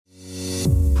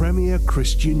Premier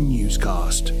Christian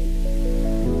Newscast.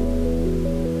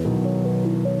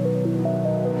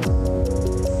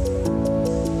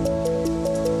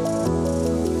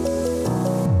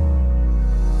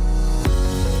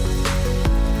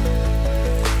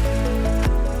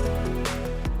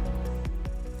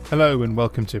 Hello and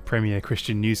welcome to Premier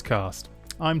Christian Newscast.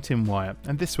 I'm Tim Wyatt,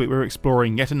 and this week we're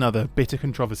exploring yet another bitter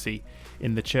controversy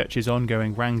in the church's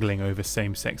ongoing wrangling over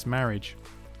same-sex marriage.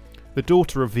 The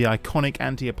daughter of the iconic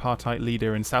anti-apartheid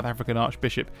leader and South African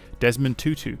Archbishop Desmond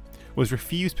Tutu was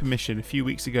refused permission a few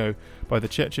weeks ago by the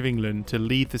Church of England to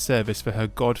lead the service for her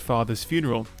godfather's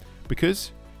funeral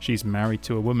because she's married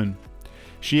to a woman.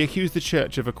 She accused the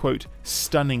church of a, quote,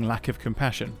 stunning lack of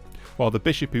compassion, while the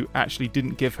bishop who actually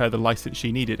didn't give her the license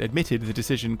she needed admitted the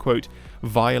decision, quote,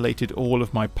 violated all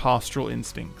of my pastoral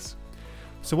instincts.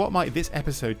 So what might this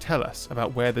episode tell us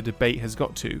about where the debate has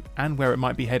got to and where it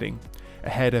might be heading,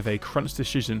 ahead of a crunch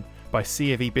decision by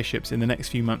C of E bishops in the next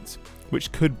few months,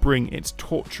 which could bring its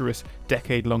torturous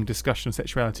decade-long discussion of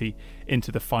sexuality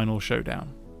into the final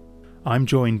showdown? I'm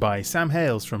joined by Sam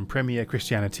Hales from Premier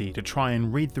Christianity to try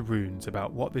and read the runes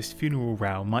about what this funeral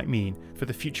row might mean for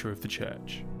the future of the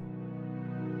church.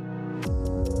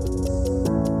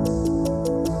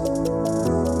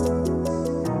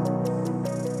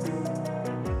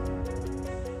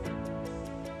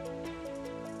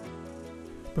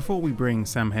 Before we bring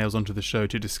Sam Hales onto the show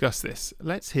to discuss this,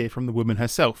 let's hear from the woman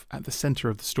herself at the centre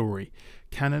of the story,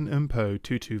 Canon Mpho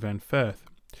Tutu Van Furth.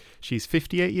 She's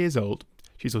 58 years old,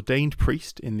 she's ordained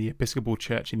priest in the Episcopal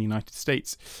Church in the United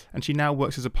States, and she now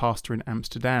works as a pastor in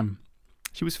Amsterdam.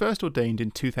 She was first ordained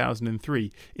in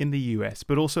 2003 in the US,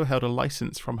 but also held a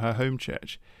license from her home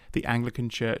church, the Anglican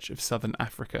Church of Southern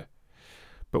Africa.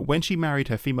 But when she married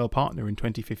her female partner in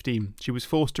 2015, she was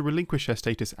forced to relinquish her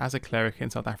status as a cleric in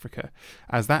South Africa,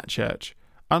 as that church,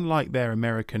 unlike their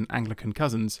American Anglican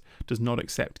cousins, does not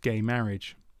accept gay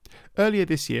marriage. Earlier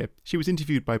this year, she was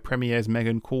interviewed by Premier's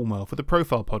Megan Cornwell for the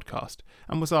Profile podcast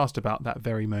and was asked about that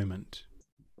very moment.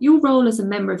 Your role as a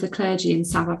member of the clergy in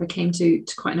South Africa came to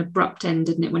quite an abrupt end,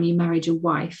 didn't it, when you married your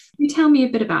wife? Can you tell me a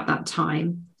bit about that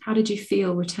time? How did you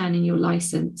feel returning your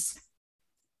license?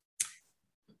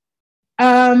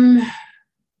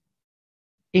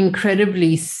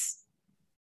 Incredibly,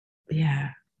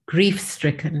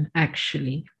 grief-stricken,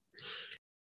 actually.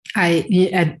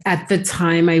 At the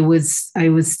time, I was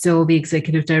still the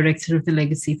executive director of the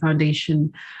Legacy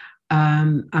Foundation.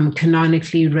 I'm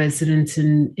canonically resident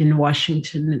in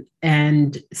Washington,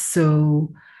 and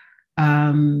so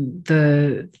and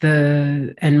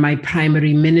my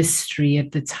primary ministry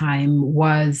at the time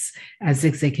was as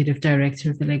executive director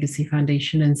of the Legacy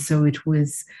Foundation, and so it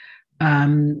was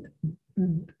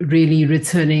really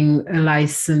returning a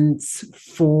license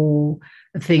for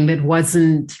a thing that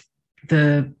wasn't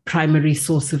the primary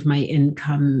source of my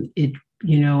income. It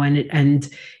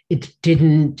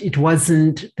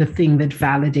wasn't the thing that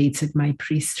validated my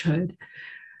priesthood.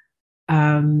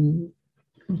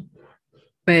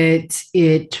 But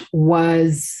it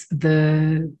was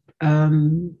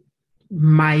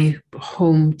my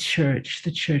home church,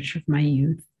 the church of my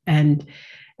youth. And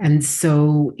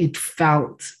so it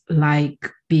felt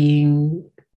like being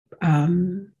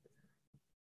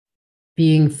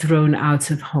thrown out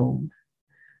of home,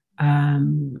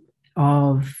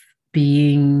 of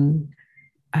being,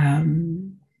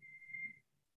 in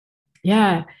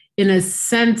a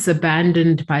sense,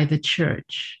 abandoned by the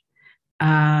church,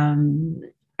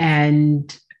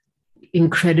 and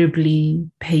incredibly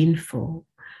painful,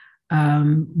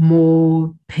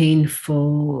 more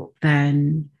painful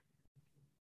than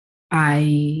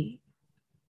I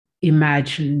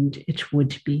imagined it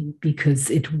would be, because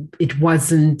it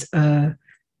wasn't a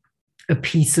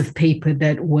piece of paper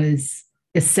that was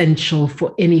essential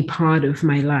for any part of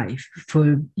my life,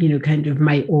 for kind of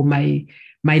my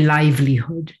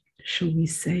livelihood, shall we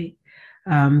say.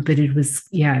 But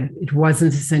it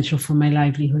wasn't essential for my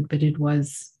livelihood, but it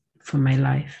was for my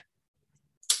life.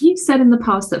 You've said in the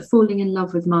past that falling in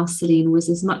love with Marceline was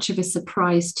as much of a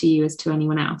surprise to you as to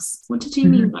anyone else. What did you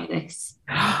mean by this?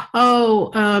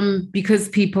 Because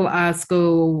people ask,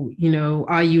 are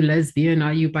you lesbian?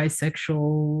 Are you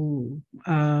bisexual?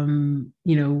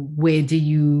 Where do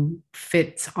you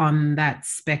fit on that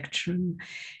spectrum?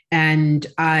 And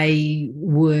I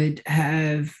would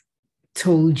have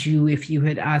told you if you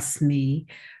had asked me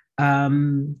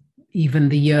even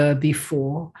the year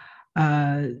before,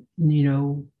 are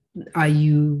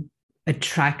you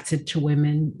attracted to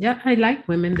women? Yeah, I like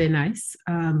women, they're nice,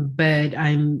 but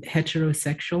I'm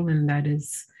heterosexual, and that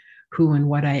is who and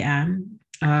what I am.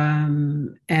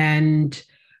 And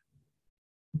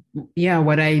yeah,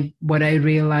 what I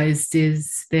realized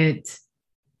is that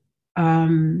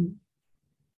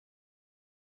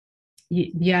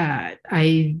yeah,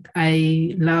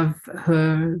 I love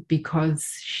her because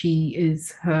she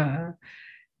is her,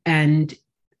 and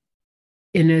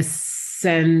in a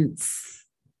sense,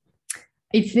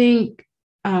 I think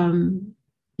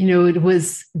it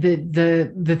was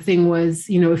the thing was,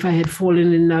 if I had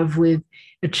fallen in love with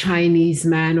a Chinese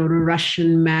man or a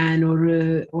Russian man or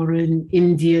an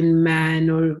Indian man,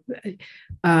 or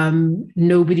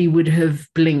nobody would have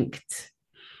blinked.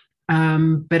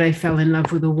 But I fell in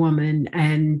love with a woman,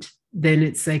 and then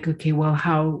it's like, okay, well,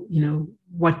 how,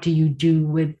 what do you do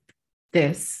with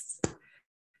this?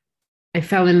 I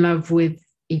fell in love with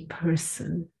a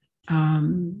person.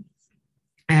 And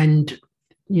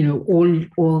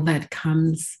all that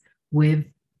comes with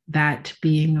that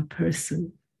being a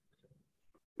person.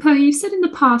 Mpho, you said in the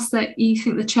past that you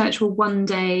think the church will one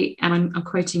day, and I'm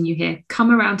quoting you here,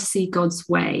 come around to see God's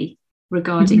way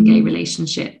regarding gay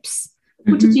relationships.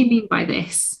 What did you mean by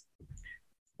this?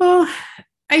 Well,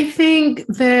 I think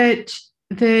that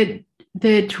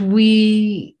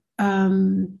we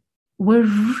were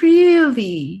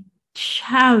really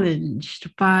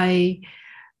challenged by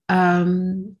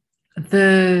the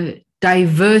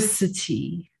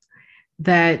diversity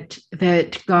that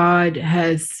God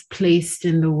has placed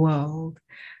in the world.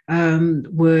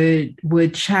 We're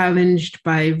challenged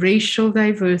by racial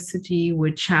diversity,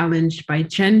 we're challenged by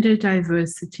gender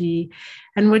diversity,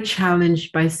 and we're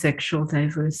challenged by sexual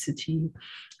diversity.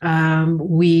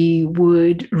 We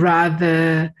would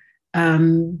rather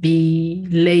be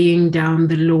laying down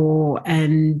the law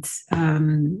and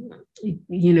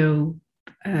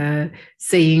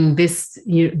saying this,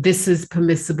 this is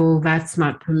permissible, that's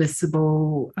not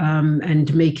permissible,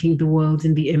 and making the world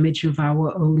in the image of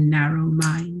our own narrow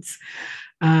minds.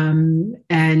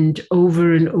 And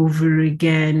over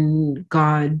again,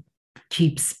 God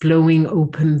keeps blowing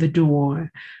open the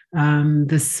door.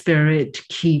 The Spirit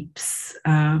keeps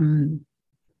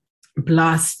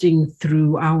blasting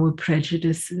through our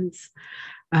prejudices,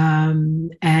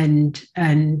 and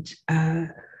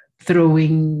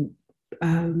throwing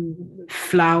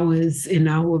flowers in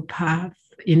our path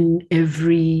in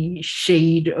every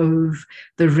shade of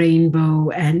the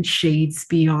rainbow and shades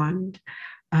beyond.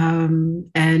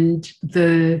 And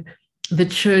the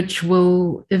church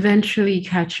will eventually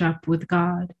catch up with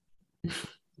God.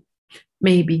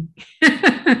 Maybe.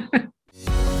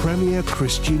 Premier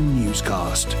Christian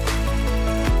Newscast.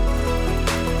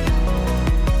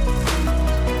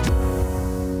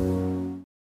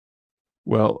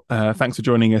 Well, thanks for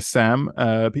joining us, Sam.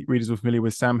 Readers are familiar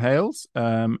with Sam Hales,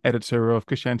 editor of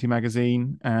Christianity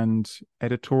Magazine and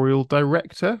editorial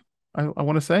director, I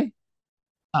want to say.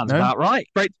 Sounds about right.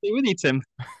 Great to be with you, Tim.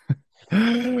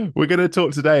 We're going to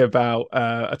talk today about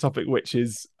a topic which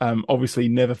is obviously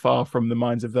never far from the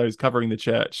minds of those covering the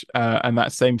church, and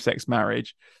that's same-sex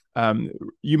marriage.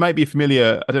 You might be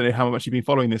familiar, I don't know how much you've been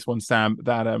following this one, Sam,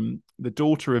 that the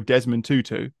daughter of Desmond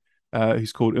Tutu,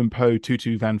 who's called Mpho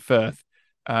Tutu Van Furth,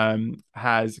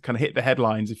 has kind of hit the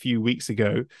headlines a few weeks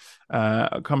ago,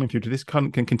 coming through to this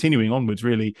continuing onwards,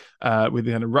 really, with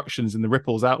the kind of ructions and the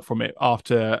ripples out from it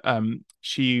after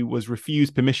she was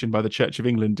refused permission by the Church of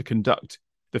England to conduct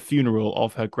the funeral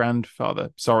of her godfather,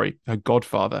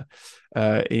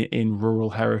 in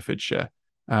rural Herefordshire.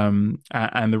 And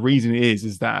the reason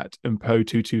is that Mpho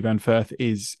Tutu Van Furth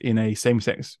is in a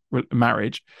same-sex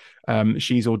marriage.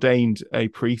 She's ordained a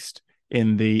priest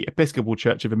in the Episcopal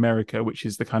Church of America, which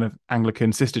is the kind of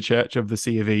Anglican sister church of the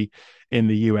C of E in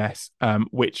the US,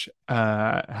 which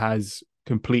has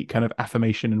complete kind of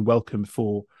affirmation and welcome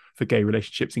for gay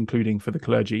relationships, including for the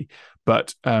clergy.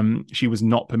 But she was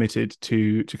not permitted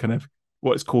to kind of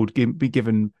what's called be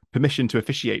given permission to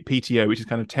officiate, PTO, which is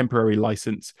kind of temporary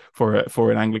license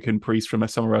for an Anglican priest from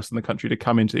somewhere else in the country to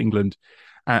come into England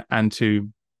and to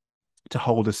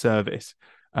hold a service.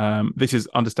 This has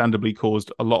understandably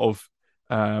caused a lot of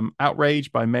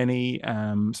outrage by many.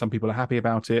 Some people are happy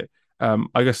about it.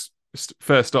 I guess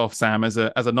first off, Sam, as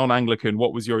a non-Anglican,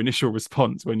 what was your initial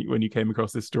response when you came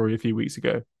across this story a few weeks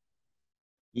ago?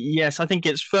 Yes, I think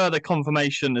it's further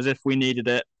confirmation, as if we needed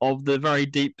it, of the very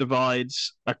deep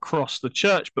divides across the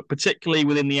church, but particularly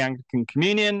within the Anglican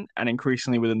Communion and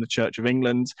increasingly within the Church of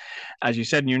England. As you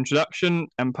said in your introduction,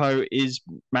 Mpho is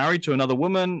married to another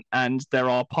woman, and there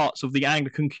are parts of the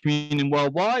Anglican Communion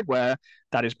worldwide where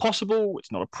that is possible,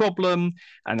 it's not a problem,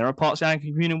 and there are parts of the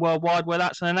Anglican Communion worldwide where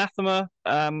that's an anathema,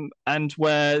 and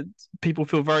where people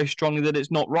feel very strongly that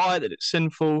it's not right, that it's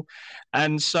sinful.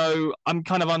 And so I'm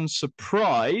kind of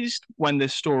unsurprised when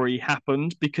this story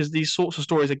happened, because these sorts of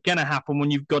stories are going to happen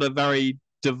when you've got a very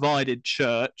divided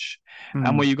church, Mm.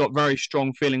 and where you've got very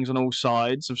strong feelings on all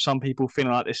sides of some people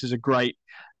feeling like this is a great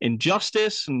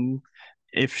injustice, and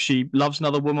if she loves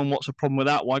another woman, what's the problem with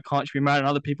that? Why can't she be married? And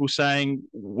other people saying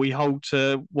we hold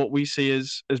to what we see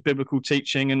as biblical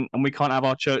teaching, and we can't have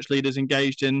our church leaders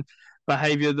engaged in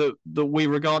behavior that we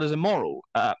regard as immoral.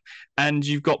 And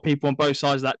you've got people on both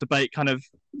sides of that debate kind of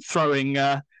throwing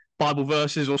Bible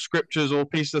verses or scriptures or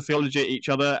pieces of theology at each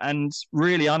other, and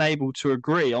really unable to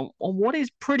agree on what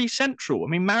is pretty central. I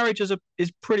mean, marriage is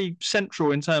pretty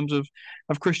central in terms of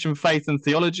Christian faith and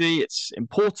theology. It's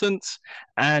important,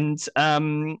 and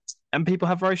people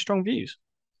have very strong views.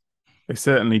 They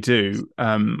certainly do.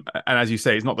 And as you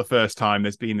say, it's not the first time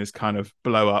there's been this kind of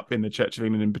blow up in the Church of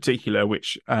England in particular,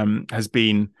 which has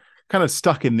been kind of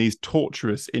stuck in these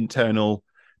torturous internal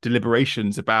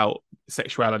deliberations about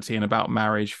sexuality and about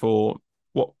marriage for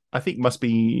what I think must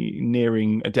be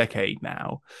nearing a decade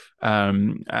now.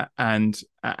 What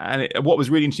was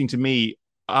really interesting to me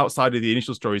outside of the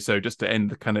initial story, so just to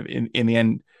end the kind of in the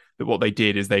end, that what they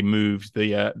did is they moved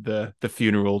the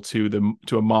funeral to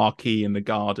a marquee in the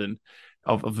garden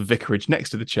of the vicarage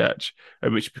next to the church,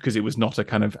 which, because it was not a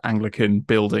kind of Anglican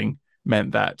building,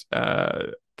 meant that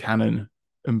Canon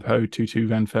Mpho Tutu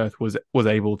Van Furth was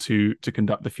able to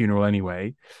conduct the funeral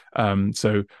anyway.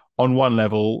 So on one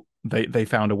level, they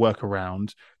found a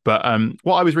workaround. But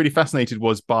what I was really fascinated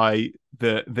was by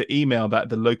the email that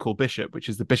the local bishop, which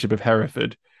is the Bishop of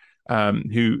Hereford,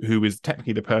 who is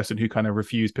technically the person who kind of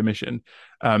refused permission,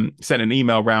 sent an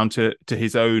email round to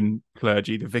his own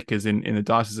clergy, the vicars in the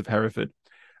Diocese of Hereford,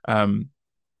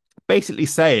 basically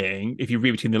saying, if you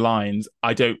read between the lines,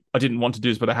 I didn't want to do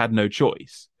this, but I had no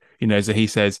choice. So he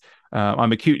says,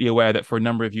 I'm acutely aware that for a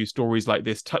number of you, stories like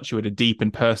this touch you at a deep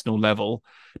and personal level,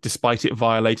 despite it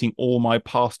violating all my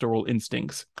pastoral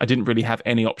instincts. I didn't really have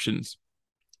any options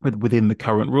within the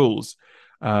current rules.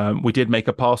 We did make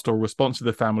a pastoral response to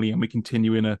the family, and we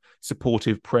continue in a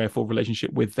supportive, prayerful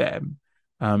relationship with them.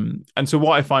 And so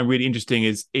what I find really interesting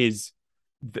is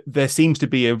there seems to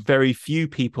be a very few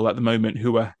people at the moment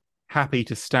who are happy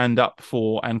to stand up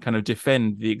for and kind of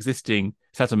defend the existing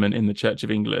settlement in the Church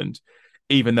of England,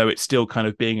 even though it's still kind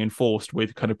of being enforced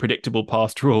with kind of predictable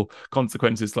pastoral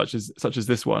consequences such as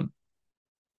this one.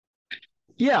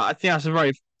 Yeah, I think that's a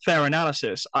very fair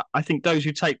analysis. I think those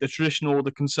who take the traditional or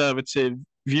the conservative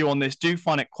view on this do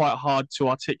find it quite hard to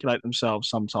articulate themselves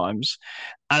sometimes.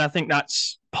 And I think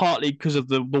that's partly because of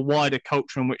the wider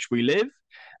culture in which we live.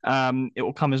 It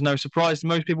will come as no surprise to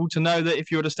most people to know that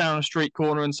if you were to stand on a street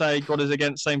corner and say God is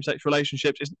against same-sex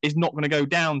relationships, it's not going to go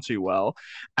down too well.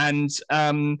 And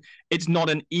it's not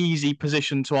an easy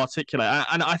position to articulate.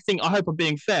 And I hope I'm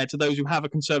being fair to those who have a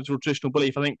conservative or traditional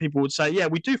belief. I think people would say, yeah,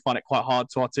 we do find it quite hard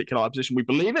to articulate our position. We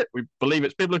believe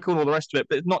it's biblical and all the rest of it,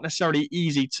 but it's not necessarily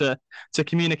easy to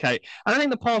communicate. And I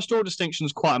think the pastoral distinction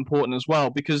is quite important as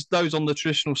well, because those on the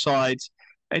traditional side,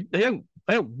 they don't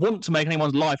want to make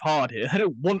anyone's life hard here. They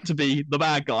don't want to be the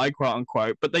bad guy, quote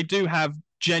unquote, but they do have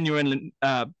genuine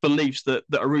beliefs that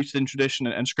are rooted in tradition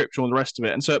and scripture and the rest of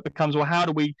it. And so it becomes, well, how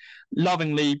do we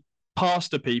lovingly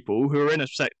pastor people who are in a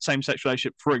same-sex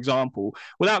relationship, for example,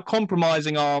 without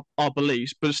compromising our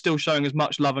beliefs, but still showing as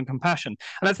much love and compassion?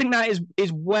 And I think that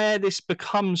is where this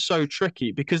becomes so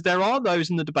tricky, because there are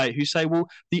those in the debate who say, well,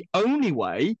 the only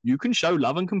way you can show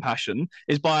love and compassion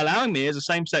is by allowing me as a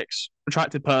same-sex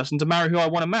attracted person to marry who I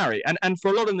want to marry. And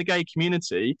for a lot in the gay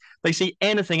community, they see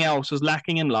anything else as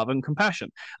lacking in love and compassion.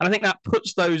 And I think that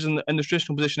puts those in the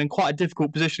traditional position in quite a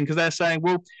difficult position, because they're saying,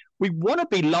 well, we want to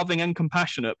be loving and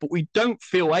compassionate, but we don't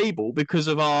feel able, because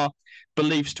of our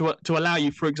beliefs, to allow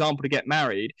you, for example, to get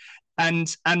married.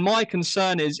 And my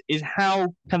concern is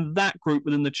how can that group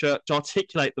within the church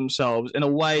articulate themselves in a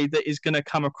way that is going to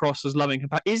come across as loving and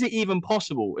compassionate? Is it even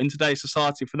possible in today's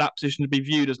society for that position to be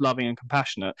viewed as loving and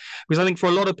compassionate? Because I think for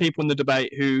a lot of people in the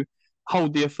debate who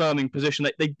hold the affirming position,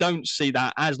 they don't see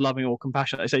that as loving or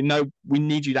compassionate. They say, no, we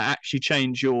need you to actually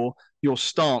change your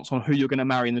stance on who you're going to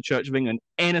marry in the Church of England.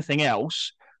 Anything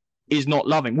else is not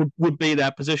loving, would be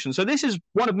their position. So this is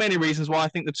one of many reasons why I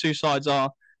think the two sides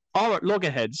are at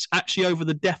loggerheads, actually, over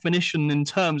the definition in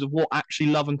terms of what actually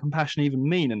love and compassion even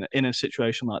mean in a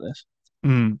situation like this.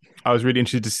 I was really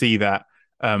interested to see that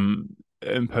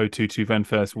Mpho Tutu Van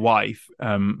Furth's wife,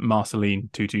 Marceline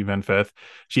Tutu Van Furth,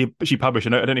 she published,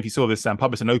 I don't know if you saw this, Sam,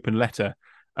 published an open letter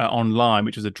online,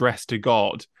 which was addressed to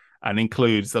God, and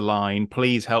includes the line,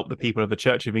 please help the people of the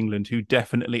Church of England who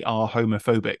definitely are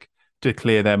homophobic to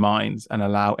clear their minds and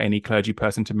allow any clergy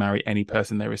person to marry any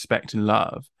person they respect and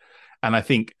love. And I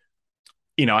think,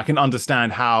 I can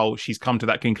understand how she's come to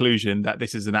that conclusion that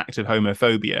this is an act of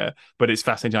homophobia, but it's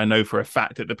fascinating. I know for a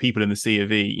fact that the people in the C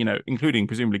of E, including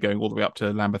presumably going all the way up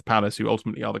to Lambeth Palace, who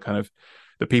ultimately are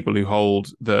the people who hold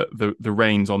the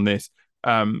reins on this,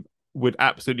 would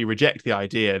absolutely reject the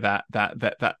idea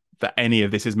that any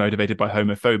of this is motivated by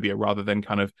homophobia, rather than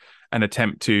kind of an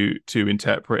attempt to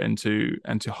interpret and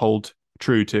to hold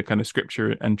true to kind of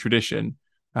scripture and tradition.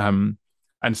 And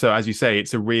so, as you say,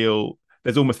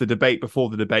 there's almost the debate before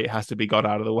the debate has to be got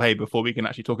out of the way before we can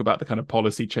actually talk about the kind of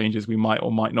policy changes we might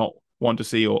or might not want to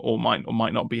see, or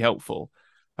might not be helpful.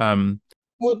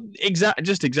 Well,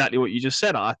 exactly what you just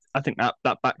said. I think that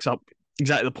backs up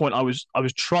exactly the point I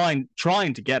was trying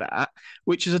to get at,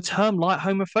 which is a term like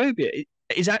homophobia. It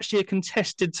is actually a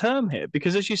contested term here,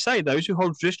 because, as you say, those who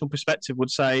hold a traditional perspective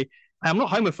would say, I'm not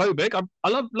homophobic. I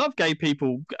love gay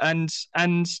people, and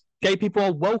gay people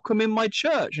are welcome in my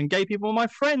church, and gay people are my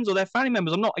friends or their family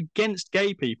members. I'm not against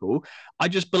gay people. I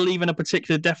just believe in a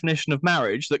particular definition of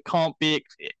marriage that can't be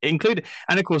included.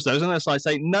 And of course, those on the side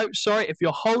say, no, sorry, if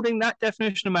you're holding that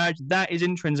definition of marriage, that is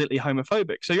intrinsically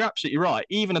homophobic. So you're absolutely right.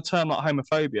 Even a term like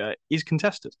homophobia is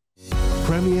contested.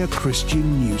 Premier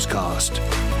Christian Newscast.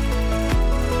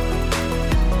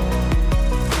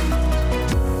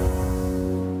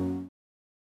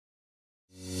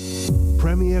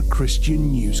 Premier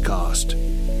Christian Newscast.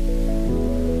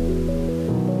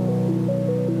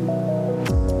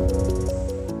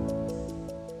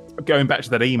 Going back to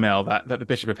that email that the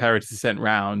Bishop of Hereford sent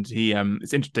round,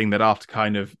 it's interesting that after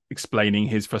kind of explaining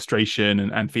his frustration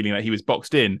and feeling that he was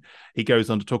boxed in, he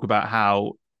goes on to talk about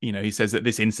how, he says that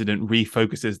this incident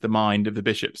refocuses the mind of the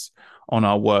bishops on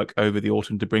our work over the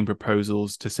autumn to bring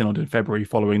proposals to Synod in February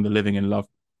following the Living in Love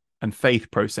and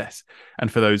Faith process.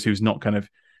 And for those who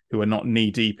are not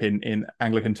knee deep in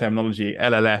Anglican terminology,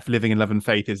 LLF, Living in Love and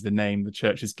Faith, is the name the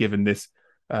church has given this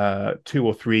 2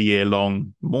 or 3 year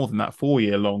long, more than that, 4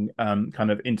 year long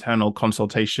kind of internal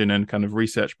consultation and kind of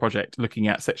research project looking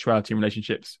at sexuality and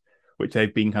relationships, which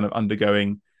they've been kind of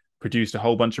undergoing, produced a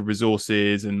whole bunch of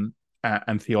resources and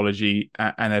theology,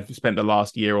 and have spent the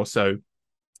last year or so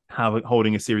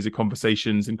holding a series of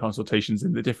conversations and consultations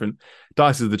in the different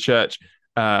dioceses of the church.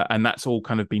 And that's all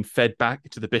kind of been fed back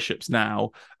to the bishops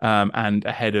now. And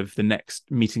ahead of the next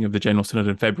meeting of the General Synod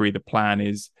in February, the plan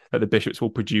is that the bishops will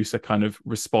produce a kind of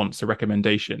response, a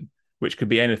recommendation, which could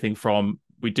be anything from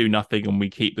we do nothing and we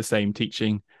keep the same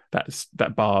teaching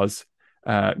that bars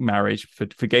marriage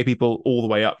for gay people, all the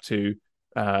way up to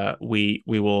we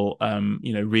will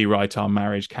rewrite our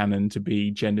marriage canon to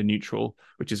be gender neutral,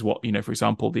 which is what, for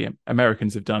example, the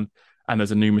Americans have done. And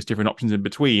there's numerous different options in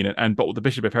between. But what the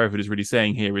Bishop of Hereford is really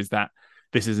saying here is that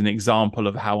this is an example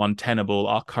of how untenable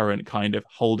our current kind of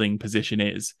holding position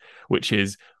is, which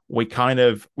is we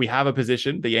have a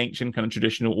position, the ancient kind of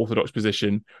traditional Orthodox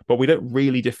position, but we don't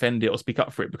really defend it or speak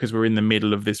up for it because we're in the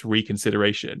middle of this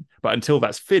reconsideration. But until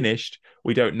that's finished,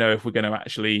 we don't know if we're going to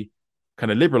actually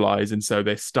kind of liberalize. And so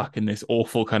they're stuck in this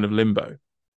awful kind of limbo.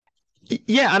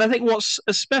 Yeah, and I think what's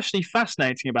especially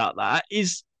fascinating about that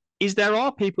is there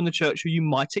are people in the church who you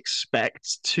might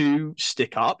expect to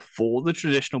stick up for the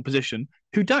traditional position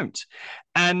who don't.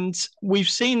 And we've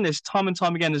seen this time and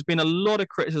time again. There's been a lot of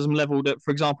criticism leveled at, for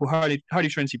example, Holy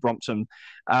Trinity Brompton,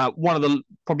 one of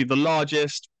probably the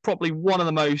largest, probably one of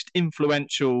the most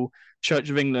influential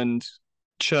Church of England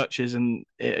churches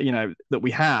that we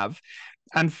have.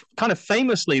 And kind of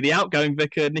famously, the outgoing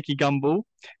vicar, Nicky Gumbel,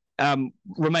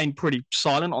 remained pretty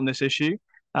silent on this issue.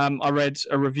 I read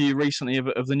a review recently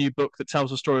of the new book that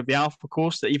tells the story of the Alpha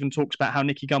Course that even talks about how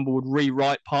Nicky Gumbel would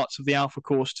rewrite parts of the Alpha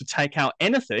Course to take out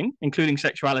anything, including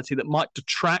sexuality, that might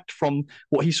detract from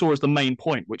what he saw as the main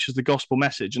point, which is the gospel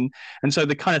message. And so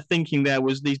the kind of thinking there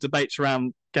was these debates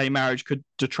around gay marriage could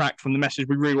detract from the message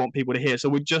we really want people to hear. So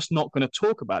we're just not going to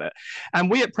talk about it.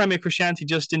 And we at Premier Christianity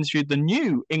just interviewed the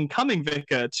new incoming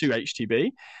vicar to HTB,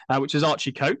 which is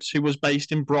Archie Coates, who was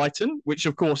based in Brighton, which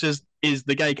of course is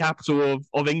the gay capital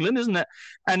of England, isn't it?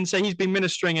 And so he's been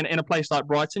ministering in a place like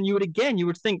Brighton. You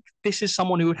would think this is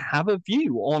someone who would have a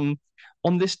view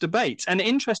on this debate. And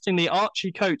interestingly,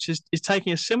 Archie Coates is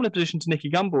taking a similar position to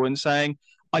Nicky Gumbel and saying,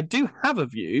 I do have a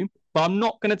view, but I'm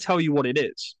not going to tell you what it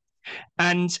is.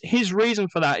 And his reason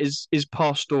for that is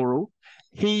pastoral.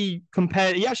 He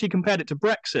actually compared it to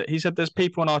Brexit. He said there's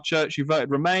people in our church who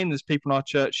voted Remain, there's people in our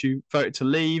church who voted to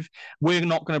leave. We're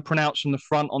not going to pronounce from the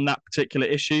front on that particular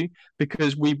issue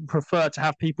because we prefer to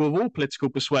have people of all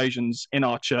political persuasions in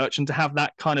our church and to have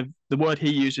that kind of, the word he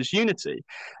uses, unity.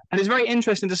 And it's very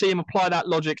interesting to see him apply that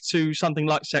logic to something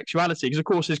like sexuality, because of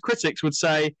course his critics would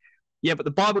say, yeah, but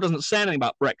the Bible doesn't say anything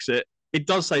about Brexit. it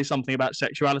does say something about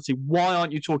sexuality. Why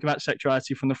aren't you talking about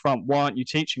sexuality from the front? Why aren't you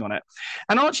teaching on it?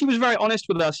 And Archie was very honest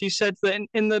with us. He said that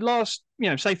in the last,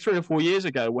 say 3 or 4 years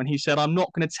ago, when he said, I'm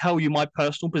not going to tell you my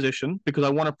personal position because I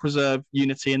want to preserve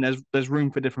unity and there's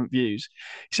room for different views.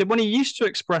 He said when he used to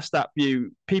express that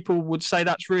view, people would say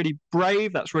that's really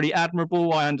brave, that's really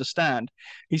admirable, I understand.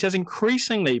 He says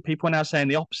increasingly people are now saying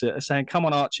the opposite, are saying, come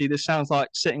on, Archie, this sounds like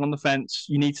sitting on the fence.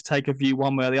 You need to take a view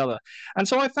one way or the other. And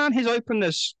so I found his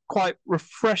openness quite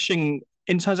refreshing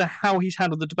in terms of how he's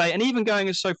handled the debate, and even going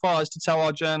as so far as to tell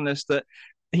our journalists that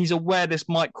he's aware this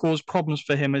might cause problems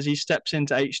for him as he steps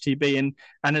into HTB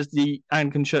and as the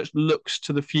Anglican Church looks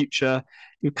to the future.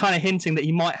 You're kind of hinting that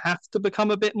he might have to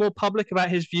become a bit more public about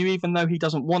his view, even though he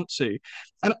doesn't want to.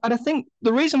 And I think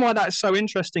the reason why that's so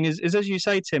interesting is as you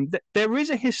say, Tim, that there is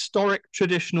a historic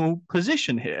traditional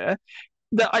position here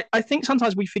that I think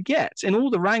sometimes we forget in all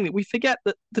the wrangling. We forget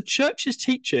that the church's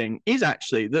teaching is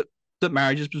actually that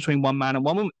marriage is between one man and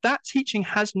one woman. That teaching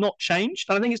has not changed.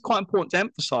 And I think it's quite important to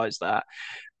emphasize that.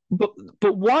 But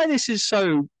why this is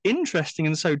so interesting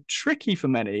and so tricky for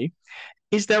many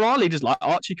is there are leaders like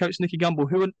Archie Coates and Nicky Gumbel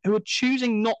who are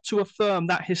choosing not to affirm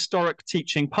that historic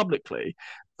teaching publicly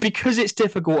because it's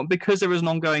difficult and because there is an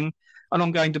ongoing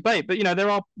debate. But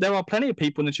there are plenty of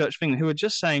people in the Church of England who are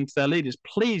just saying to their leaders,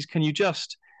 please, can you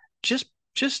just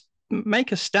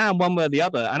make a stand one way or the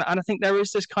other? And I think there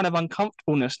is this kind of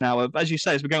uncomfortableness now of, as you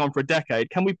say, as we're going on for a decade,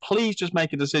 can we please just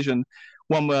make a decision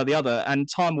one way or the other? And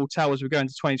time will tell as we go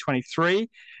into 2023.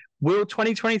 Will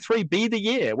 2023 be the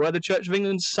year where the Church of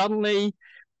England suddenly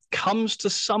comes to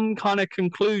some kind of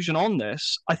conclusion on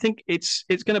this? I think it's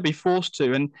going to be forced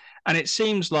to. And it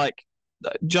seems like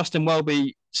Justin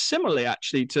Welby, similarly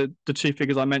actually to the two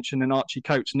figures I mentioned in Archie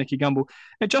Coates and Nicky Gumbel,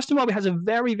 Justin Welby has a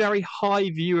very, very high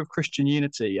view of Christian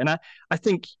unity. And I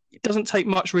think it doesn't take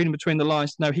much reading between the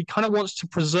lines to know he kind of wants to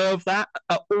preserve that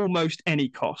at almost any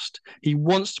cost. He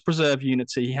wants to preserve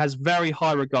unity. He has very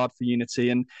high regard for unity.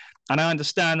 And I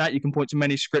understand that. You can point to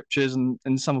many scriptures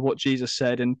and some of what Jesus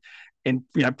said in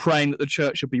praying that the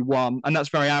church should be one. And that's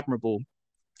very admirable.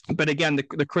 But again,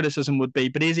 the criticism would be,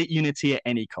 but is it unity at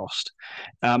any cost?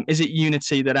 Is it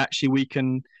unity that actually we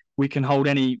can hold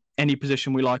any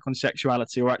position we like on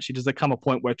sexuality, or actually does there come a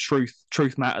point where truth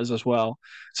matters as well?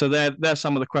 So they're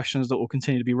some of the questions that will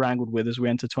continue to be wrangled with as we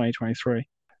enter 2023.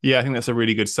 Yeah, I think that's a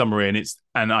really good summary,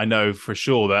 and I know for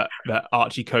sure that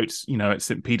Archie Coates, at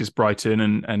St. Peter's Brighton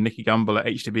and Nicky Gumbel at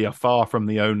HTB are far from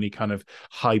the only kind of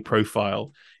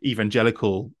high-profile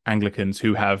evangelical Anglicans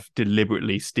who have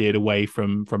deliberately steered away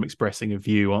from expressing a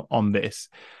view on this.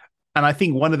 And I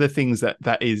think one of the things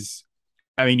that is,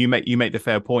 I mean, you make the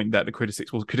fair point that the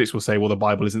critics will say, well, the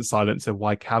Bible isn't silent, so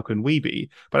how can we be?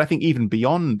 But I think even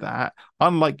beyond that,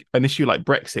 unlike an issue like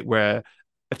Brexit, where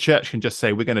a church can just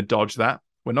say, we're going to dodge that.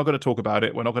 We're not going to talk about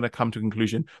it. We're not going to come to a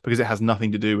conclusion because it has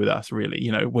nothing to do with us, really.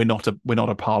 We're not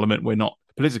a parliament. We're not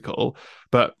political.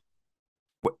 But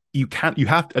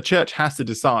a church has to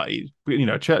decide.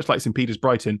 A church like St. Peter's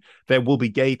Brighton, there will be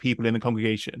gay people in the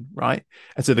congregation, right?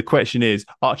 And so the question is,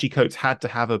 Archie Coates had to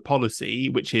have a policy,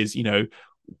 which is,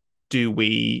 do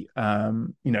we,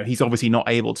 he's obviously not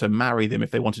able to marry them if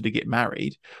they wanted to get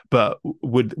married, but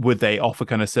would they offer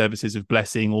kind of services of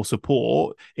blessing or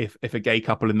support if a gay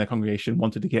couple in their congregation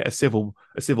wanted to get a civil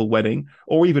wedding?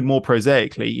 Or even more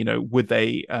prosaically, would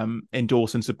they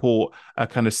endorse and support a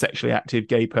kind of sexually active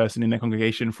gay person in their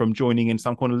congregation from joining in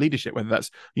some kind of leadership, whether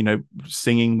that's,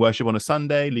 singing worship on a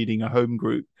Sunday, leading a home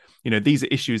group? These are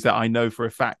issues that I know for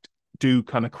a fact do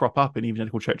kind of crop up in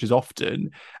evangelical churches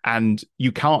often, and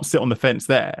you can't sit on the fence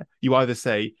there. You either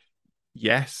say,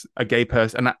 yes, a gay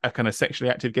person, a kind of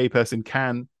sexually active gay person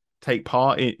can take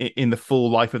part in the full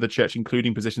life of the church,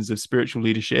 including positions of spiritual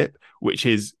leadership, which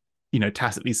is,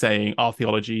 tacitly saying our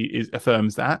theology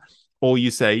affirms that, or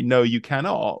you say, no, you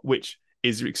cannot, which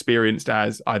is experienced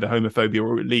as either homophobia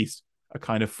or at least a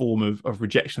kind of form of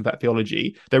rejection of that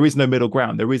theology. There is no middle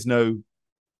ground. There is no,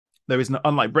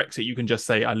 unlike Brexit, you can just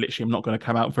say, I literally am not going to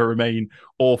come out for Remain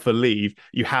or for Leave.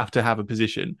 You have to have a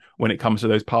position when it comes to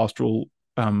those pastoral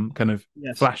kind of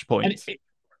flashpoints.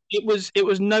 It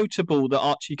was notable that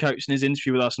Archie Coates in his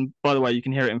interview with us, and by the way, you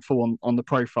can hear it in full on the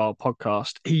Profile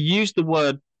podcast, he used the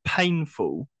word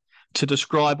painful to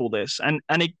describe all this. And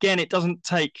again, it doesn't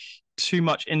take too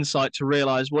much insight to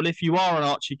realize, well, if you are an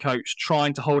Archie Coates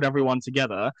trying to hold everyone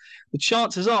together, the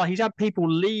chances are he's had people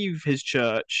leave his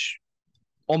church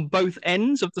on both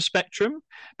ends of the spectrum.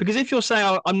 Because if you're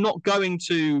saying, I'm not going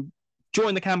to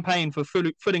join the campaign for full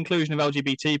inclusion of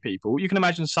LGBT people, you can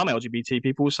imagine some LGBT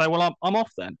people will say, well, I'm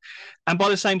off then. And by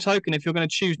the same token, if you're going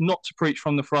to choose not to preach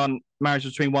from the front marriage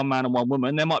between one man and one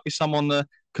woman, there might be some on the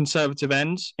conservative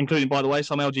ends, including, by the way,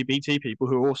 some LGBT people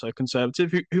who are also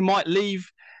conservative, who might leave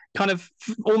kind of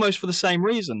almost for the same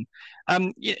reason.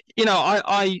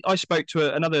 I spoke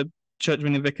to another Church of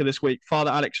England vicar this week,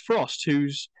 Father Alex Frost,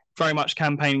 who's very much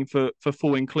campaigning for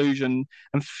full inclusion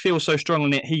and feels so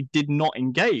strongly that he did not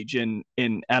engage in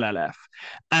LLF.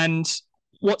 And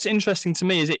what's interesting to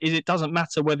me is it doesn't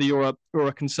matter whether you're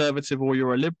a conservative or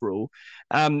you're a liberal.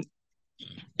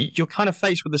 You're kind of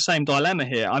faced with the same dilemma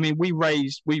here. I mean, we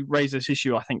raised this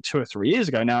issue, I think, 2 or 3 years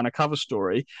ago now in a cover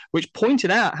story, which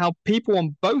pointed out how people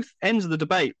on both ends of the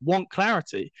debate want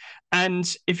clarity.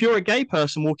 And if you're a gay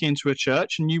person walking into a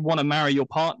church and you want to marry your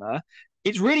partner,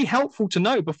 it's really helpful to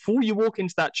know before you walk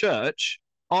into that church,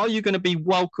 are you going to be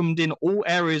welcomed in all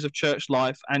areas of church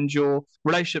life and your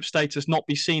relationship status not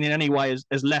be seen in any way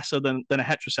as lesser than a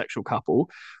heterosexual couple,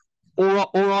 or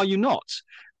are you not?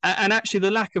 And actually,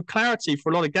 the lack of clarity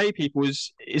for a lot of gay people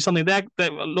is something that a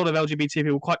lot of LGBT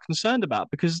people are quite concerned about,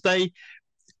 because they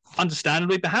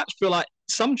understandably perhaps feel like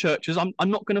some churches, I'm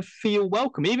not going to feel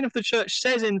welcome. Even if the church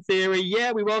says in theory,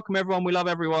 yeah, we welcome everyone, we love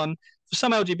everyone. For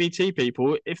some LGBT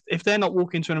people, if they're not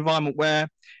walking into an environment where,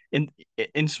 in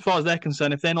as far as they're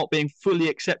concerned, if they're not being fully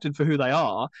accepted for who they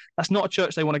are, that's not a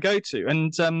church they want to go to.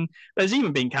 And there's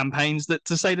even been campaigns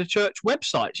to say to church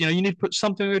websites, you need to put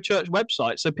something on your church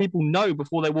website so people know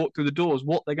before they walk through the doors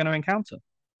what they're going to encounter.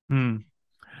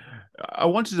 I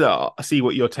wanted to see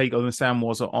what your take on the Sam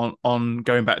was on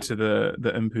going back to the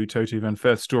Mpho Tutu Van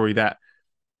Furth story, that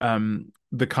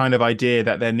the kind of idea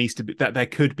that there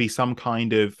could be some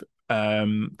kind of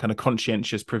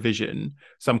conscientious provision,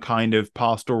 some kind of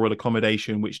pastoral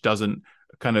accommodation which doesn't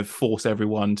kind of force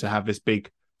everyone to have this big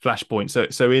flashpoint.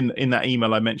 So in that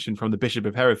email I mentioned from the Bishop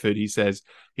of Hereford, he says,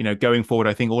 going forward,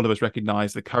 I think all of us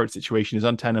recognize the current situation is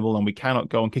untenable and we cannot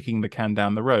go on kicking the can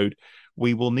down the road.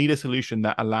 We will need a solution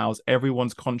that allows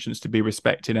everyone's conscience to be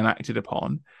respected and acted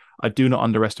upon. I do not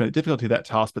underestimate the difficulty of that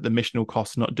task, but the missional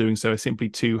costs of not doing so are simply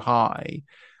too high.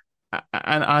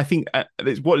 And I think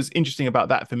what is interesting about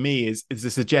that for me is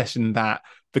the suggestion that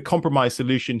the compromise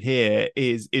solution here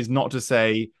is not to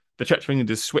say the Church of England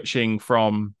is switching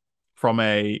from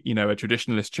a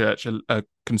traditionalist church, a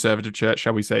conservative church,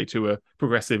 shall we say, to a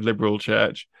progressive liberal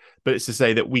church, but it's to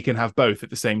say that we can have both at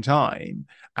the same time.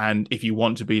 And if you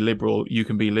want to be liberal, you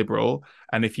can be liberal,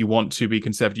 and if you want to be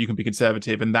conservative, you can be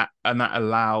conservative, and that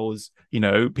allows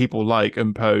people like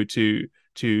Mpho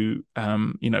to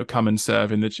come and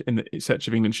serve in the Church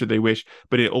of England should they wish,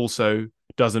 but it also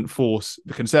doesn't force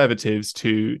the conservatives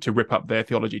to rip up their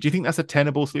theology. Do you think that's a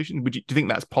tenable solution? Do you think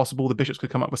that's possible? The bishops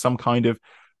could come up with some kind of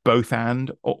both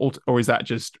and, or is that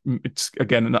just, it's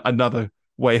again another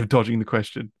way of dodging the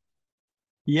question?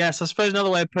 Yes, I suppose another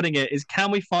way of putting it is, can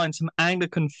we find some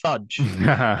Anglican fudge?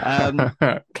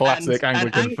 Classic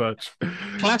Anglican fudge.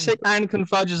 Classic Anglican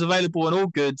fudge is available in all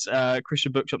good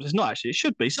Christian bookshops. It's not actually, it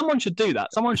should be. Someone should do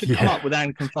that. Someone should come up with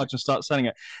Anglican fudge and start selling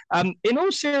it. In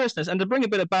all seriousness, and to bring a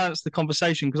bit of balance to the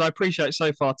conversation, because I appreciate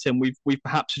so far, Tim, we've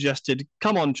perhaps suggested,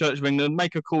 come on, Church of England,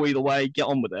 make a call either way, get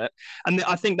on with it. And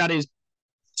I think that is,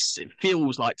 it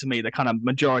feels like to me, the kind of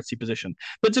majority position.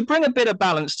 But to bring a bit of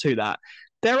balance to that,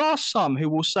 there are some who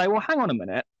will say, well, hang on a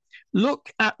minute, look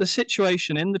at the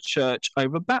situation in the church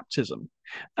over baptism.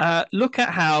 Look at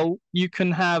how you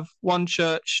can have one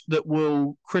church that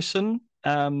will christen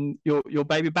your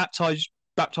baby, baptize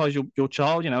your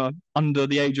child, under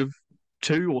the age of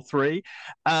 2 or 3.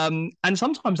 And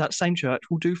sometimes that same church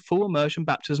will do full immersion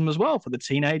baptism as well for the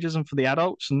teenagers and for the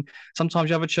adults. And sometimes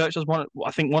you have a church that's one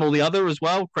or the other as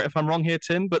well. Correct if I'm wrong here,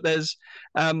 Tim, but there's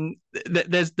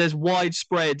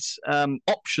widespread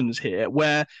options here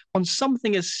where on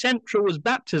something as central as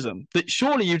baptism, that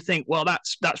surely you'd think, well,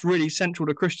 that's really central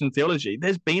to Christian theology.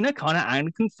 There's been a kind of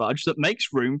Anglican fudge that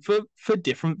makes room for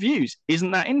different views.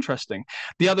 Isn't that interesting?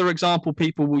 The other example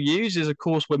people will use is, of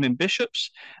course, women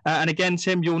bishops. And again,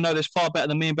 Tim, you'll know this far better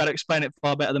than me and better explain it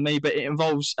far better than me, but it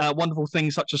involves wonderful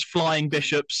things such as flying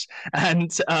bishops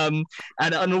and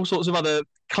all sorts of other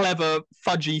clever,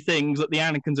 fudgy things that the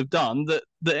Anglicans have done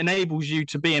that enables you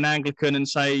to be an Anglican and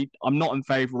say, I'm not in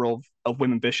favour of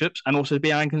women bishops, and also to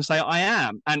be Anglican and say, I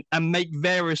am, and make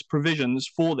various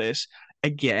provisions for this,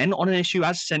 again, on an issue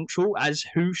as central as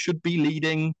who should be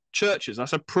leading churches.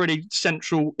 That's a pretty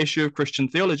central issue of Christian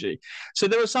theology. So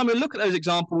there are some who look at those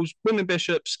examples, women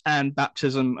bishops and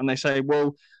baptism, and they say,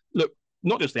 well, look,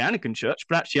 not just the Anglican Church,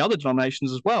 but actually other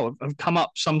denominations as well have come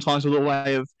up sometimes with a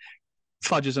way of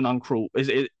fudge is an uncruel.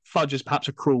 Fudge is perhaps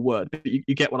a cruel word, but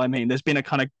you get what I mean. There's been a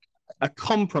kind of a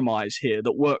compromise here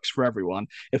that works for everyone.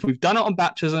 If we've done it on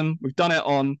baptism, we've done it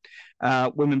on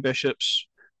women bishops,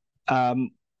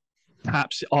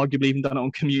 perhaps arguably even done it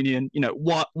on communion.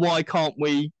 Why can't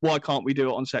we do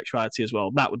it on sexuality as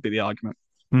well? That would be the argument.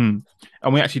 And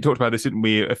we actually talked about this, didn't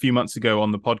we, a few months ago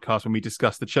on the podcast when we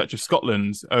discussed the Church of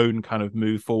Scotland's own kind of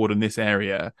move forward in this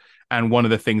area. And one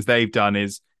of the things they've done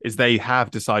is they have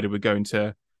decided we're going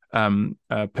to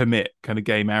permit kind of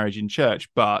gay marriage in church,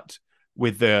 but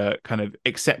with the kind of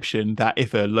exception that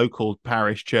if a local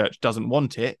parish church doesn't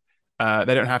want it,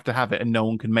 they don't have to have it, and no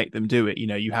one can make them do it.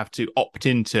 You have to opt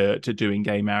into doing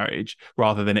gay marriage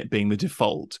rather than it being the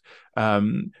default.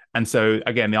 And so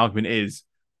again, the argument is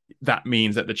that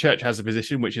means that the church has a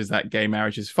position which is that gay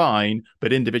marriage is fine,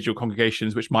 but individual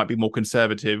congregations which might be more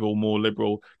conservative or more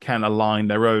liberal can align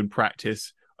their own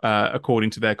practice according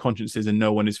to their consciences, and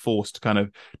no one is forced to kind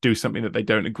of do something that they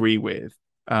don't agree with.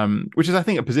 Which is, I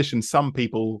think, a position some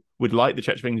people would like the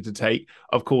Church of England to take.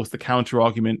 Of course, the counter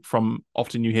argument from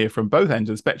often you hear from both ends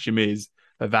of the spectrum is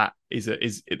that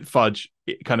fudge.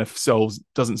 It kind of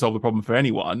doesn't solve the problem for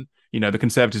anyone. The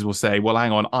Conservatives will say, well,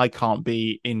 hang on, I can't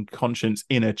be in conscience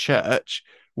in a church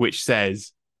which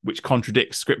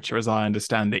contradicts Scripture as I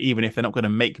understand it, even if they're not going to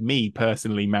make me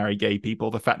personally marry gay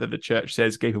people. The fact that the church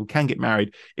says gay people can get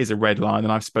married is a red line.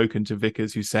 And I've spoken to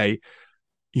vicars who say,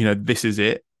 this is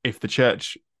it. If the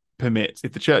church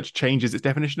changes its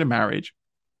definition of marriage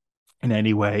in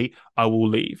any way, I will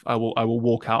leave. I will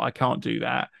walk out. I can't do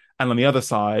that. And on the other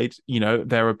side,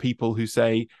 there are people who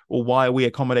say, well, why are we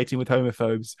accommodating with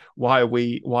homophobes?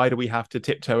 Why do we have to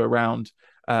tiptoe around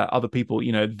other people?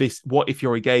 What if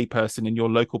you're a gay person and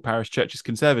your local parish church is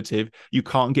conservative? You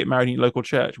can't get married in your local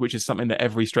church, which is something that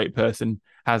every straight person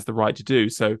has the right to do.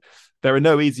 So there are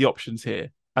no easy options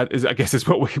here. I guess is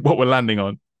what we're landing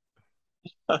on.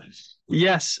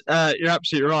 Yes, you're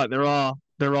absolutely right. There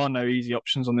are no easy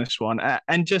options on this one.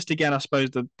 And just again, I suppose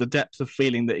the depth of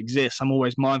feeling that exists. I'm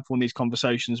always mindful in these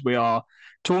conversations. We are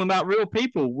talking about real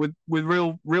people with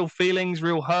real feelings,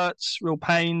 real hurts, real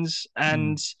pains,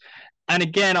 and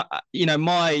again,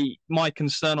 my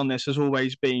concern on this has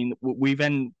always been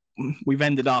we've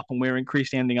ended up, and we're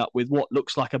increasingly ending up with what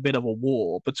looks like a bit of a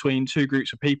war between two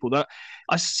groups of people that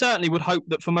I certainly would hope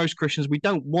that for most Christians, we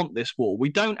don't want this war. We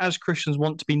don't, as Christians,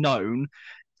 want to be known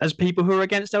as people who are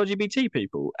against LGBT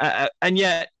people. And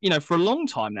yet, for a long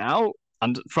time now,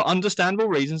 and for understandable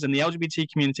reasons in the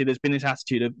LGBT community, there's been this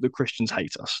attitude of the Christians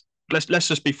hate us. Let's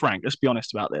just be frank. Let's be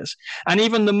honest about this. And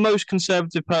even the most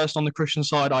conservative person on the Christian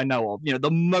side I know of,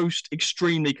 the most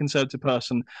extremely conservative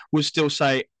person would still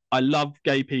say, I love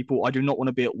gay people. I do not want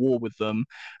to be at war with them,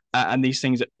 and these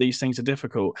things are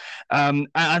difficult. And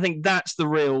I think that's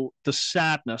the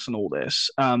sadness in all this,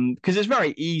 because it's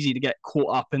very easy to get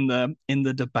caught up in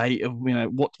the debate of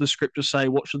what do the Scriptures say,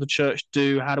 what should the church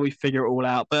do, how do we figure it all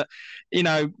out? But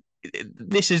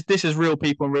this is real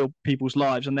people and real people's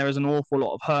lives, and there is an awful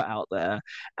lot of hurt out there,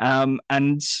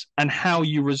 and how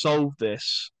you resolve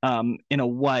this in a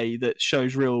way that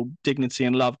shows real dignity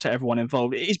and love to everyone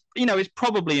involved is it's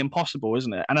probably impossible,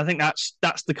 isn't it? And I think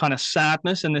that's the kind of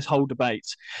sadness in this whole debate.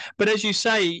 But as you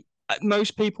say,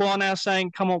 most people are now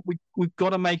saying, come on, we've got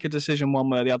to make a decision one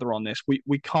way or the other on this.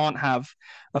 We can't have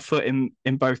a foot in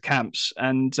both camps,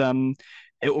 and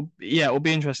it will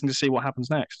be interesting to see what happens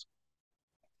next.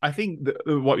 I think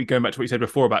going back to what you said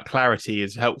before about clarity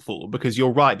is helpful, because you're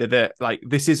right that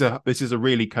this is a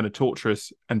really kind of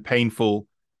torturous and painful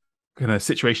kind of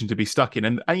situation to be stuck in,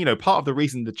 and part of the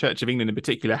reason the Church of England in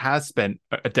particular has spent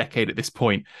a decade at this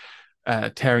point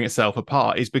tearing itself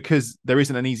apart is because there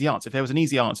isn't an easy answer. If there was an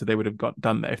easy answer, they would have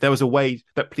done there. If there was a way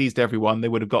that pleased everyone, they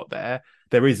would have got there.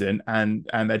 There isn't, and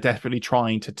they're desperately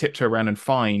trying to tiptoe around and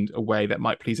find a way that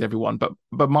might please everyone.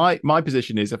 But my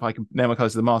position is, if I can nail my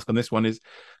close to the mask on this one, is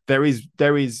there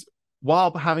is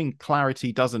while having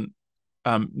clarity doesn't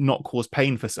not cause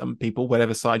pain for some people,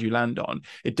 whatever side you land on,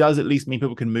 it does at least mean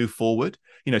people can move forward.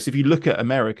 So if you look at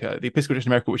America, the Episcopal Church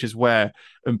in America, which is where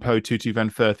Mpho Tutu Van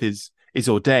Furth is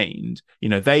ordained,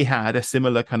 they had a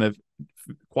similar kind of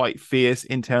quite fierce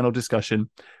internal discussion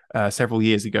several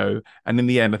years ago, and in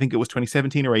the end, I think it was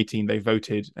 2017 or 18, they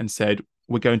voted and said,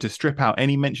 we're going to strip out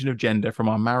any mention of gender from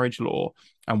our marriage law,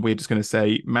 and we're just going to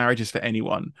say marriage is for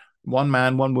anyone, one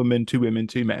man, one woman, two women,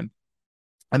 two men.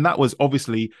 And that was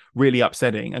obviously really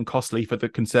upsetting and costly for the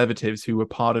Conservatives who were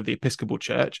part of the Episcopal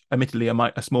Church, admittedly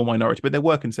a small minority, but there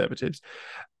were Conservatives.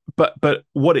 But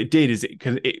what it did is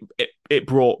it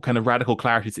brought kind of radical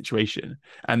clarity to the situation,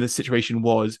 and the situation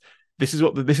was, this is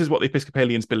what the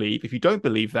Episcopalians believe. If you don't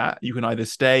believe that, you can either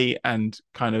stay and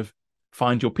kind of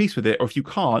find your peace with it, or if you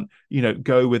can't,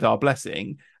 go with our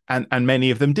blessing. And many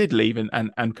of them did leave and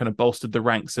kind of bolstered the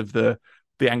ranks of the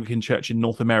Anglican Church in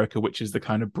North America, which is the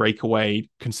kind of breakaway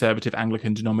conservative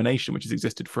Anglican denomination which has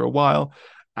existed for a while.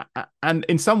 And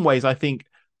in some ways, I think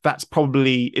that's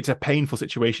probably, it's a painful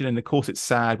situation. And of course, it's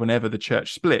sad whenever the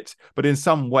church splits. But in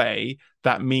some way,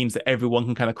 that means that everyone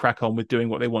can kind of crack on with doing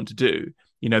what they want to do.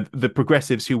 You know, the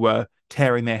progressives who were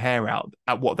tearing their hair out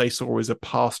at what they saw as a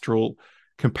pastoral,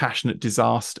 compassionate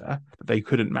disaster that they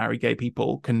couldn't marry gay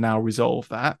people can now resolve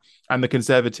that. And the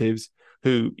conservatives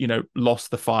who, you know,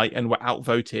 lost the fight and were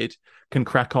outvoted can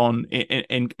crack on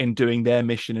in doing their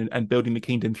mission and building the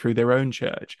kingdom through their own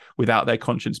church without their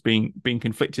conscience being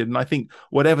conflicted. And I think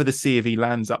whatever the C of E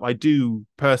lands up, I do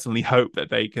personally hope that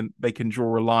they can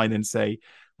draw a line and say,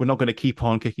 we're not going to keep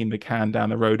on kicking the can down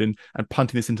the road and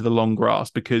punting this into the long grass,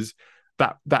 because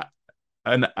that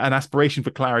an aspiration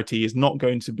for clarity is not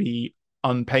going to be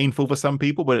unpainful for some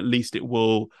people, but at least it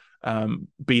will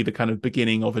be the kind of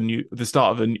beginning of the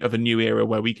start of a new era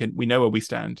where we know where we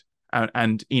stand.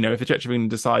 And you know, if the Church of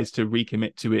England decides to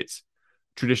recommit to its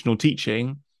traditional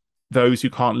teaching, those who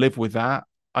can't live with that,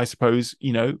 I suppose,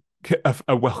 you know,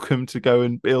 are welcome to go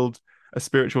and build a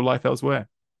spiritual life elsewhere.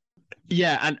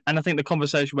 Yeah, and I think the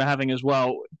conversation we're having as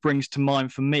well brings to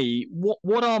mind for me,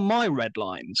 what are my red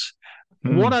lines?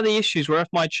 What are the issues where if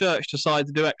my church decides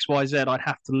to do X, Y, Z, I'd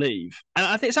have to leave? And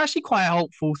I think it's actually quite a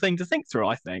helpful thing to think through,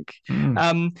 I think.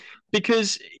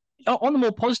 Because on the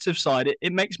more positive side,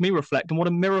 it makes me reflect on what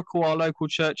a miracle our local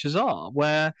churches are,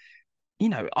 where, you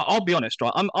know, I'll be honest,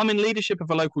 right? I'm in leadership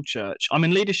of a local church. I'm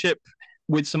in leadership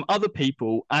with some other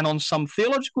people, and on some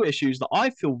theological issues that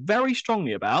I feel very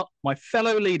strongly about, my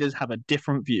fellow leaders have a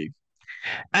different view.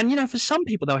 And, you know, for some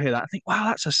people, they'll hear that and think, wow,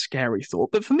 that's a scary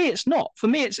thought. But for me, it's not. For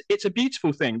me, it's a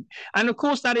beautiful thing. And of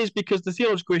course, that is because the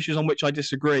theological issues on which I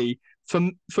disagree, for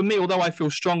me, although I feel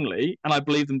strongly and I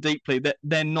believe them deeply, that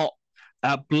they're not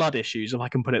blood issues, if I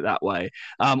can put it that way.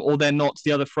 Or they're not,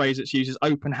 the other phrase that's used is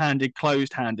open-handed,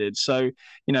 closed-handed. So,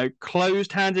 you know,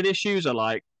 closed-handed issues are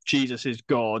like, Jesus is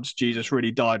God, Jesus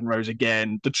really died and rose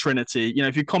again, the Trinity. You know,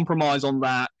 if you compromise on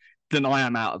that, then I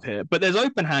am out of here. But there's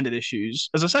open-handed issues,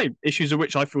 as I say, issues of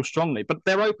which I feel strongly, but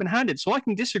they're open-handed. So I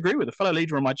can disagree with a fellow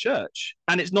leader in my church,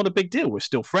 and it's not a big deal. We're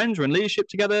still friends, we're in leadership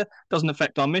together, doesn't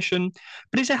affect our mission.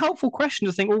 But it's a helpful question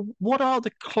to think, well, what are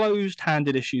the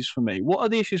closed-handed issues for me? What are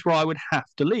the issues where I would have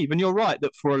to leave? And you're right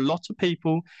that for a lot of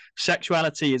people,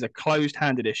 sexuality is a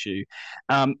closed-handed issue.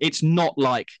 It's not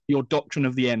like your doctrine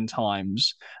of the end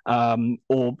times,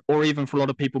 or even for a lot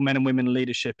of people, men and women in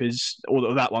leadership is,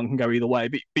 or that one can go either way.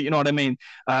 But you know what I mean?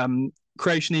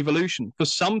 Creation, evolution. For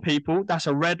some people, that's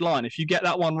a red line. If you get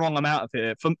that one wrong, I'm out of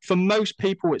here. For most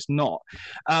people, it's not.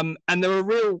 And there are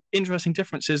real interesting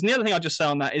differences. And the other thing I just say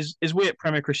on that is we at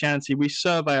Premier Christianity, we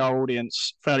survey our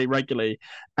audience fairly regularly.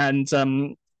 And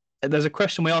there's a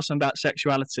question we ask them about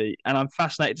sexuality, and I'm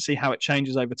fascinated to see how it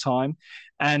changes over time.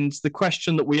 And the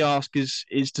question that we ask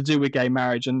is to do with gay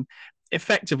marriage, and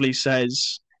effectively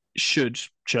says, should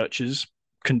churches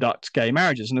conduct gay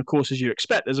marriages? And of course, as you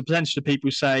expect, there's a percentage of people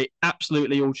who say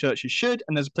absolutely all churches should,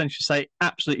 and there's a percentage who say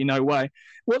absolutely no way.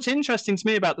 What's interesting to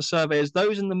me about the survey is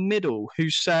those in the middle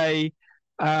who say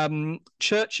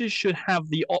churches should have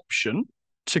the option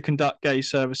to conduct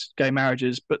gay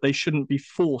marriages, but they shouldn't be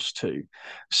forced to.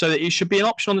 So that it should be an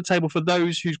option on the table for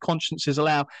those whose consciences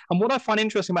allow. And what I find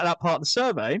interesting about that part of the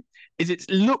survey is it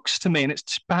looks to me, and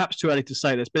it's perhaps too early to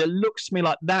say this, but it looks to me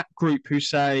like that group who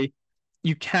say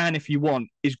you can if you want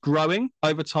is growing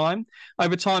over time.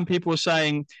 Over time, people are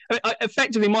saying,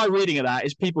 effectively, my reading of that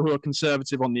is people who are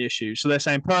conservative on the issue. So they're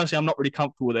saying, personally, I'm not really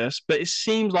comfortable with this, but it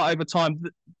seems like over time,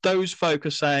 those folk are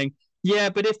saying,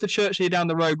 yeah, but if the church leader down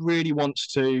the road really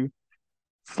wants to,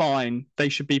 fine, they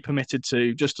should be permitted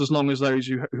to, just as long as those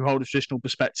who hold a traditional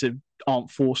perspective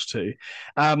aren't forced to.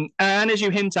 And as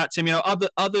you hint at, Tim, you know,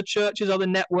 other churches, other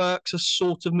networks are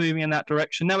sort of moving in that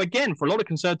direction. Now, again, for a lot of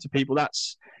conservative people,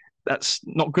 that's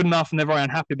not good enough and they're very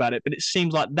unhappy about it. But it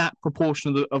seems like that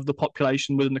proportion of the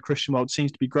population within the Christian world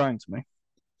seems to be growing to me.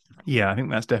 Yeah, I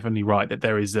think that's definitely right, that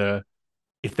there is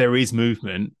if there is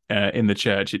movement in the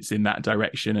church, it's in that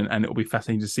direction. And it'll be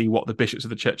fascinating to see what the bishops of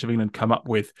the Church of England come up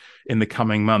with in the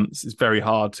coming months. It's very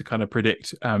hard to kind of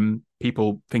predict.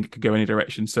 People think it could go any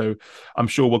direction. So I'm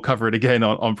sure we'll cover it again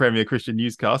on Premier Christian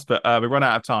Newscast, but we've run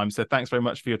out of time. So thanks very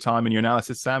much for your time and your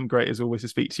analysis, Sam. Great as always to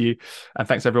speak to you. And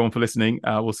thanks everyone for listening.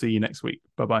 We'll see you next week.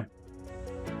 Bye-bye.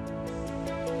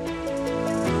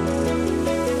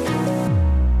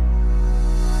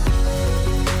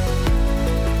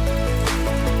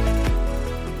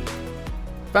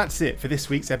 That's it for this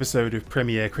week's episode of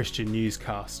Premier Christian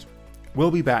Newscast.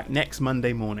 We'll be back next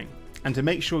Monday morning. And to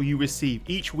make sure you receive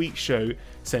each week's show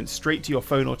sent straight to your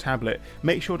phone or tablet,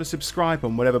 make sure to subscribe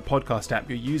on whatever podcast app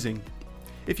you're using.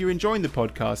 If you're enjoying the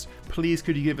podcast, please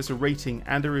could you give us a rating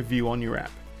and a review on your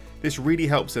app. This really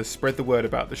helps us spread the word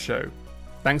about the show.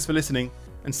 Thanks for listening,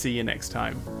 and see you next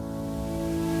time.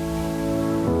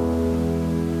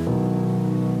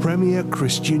 Premier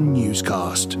Christian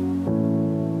Newscast.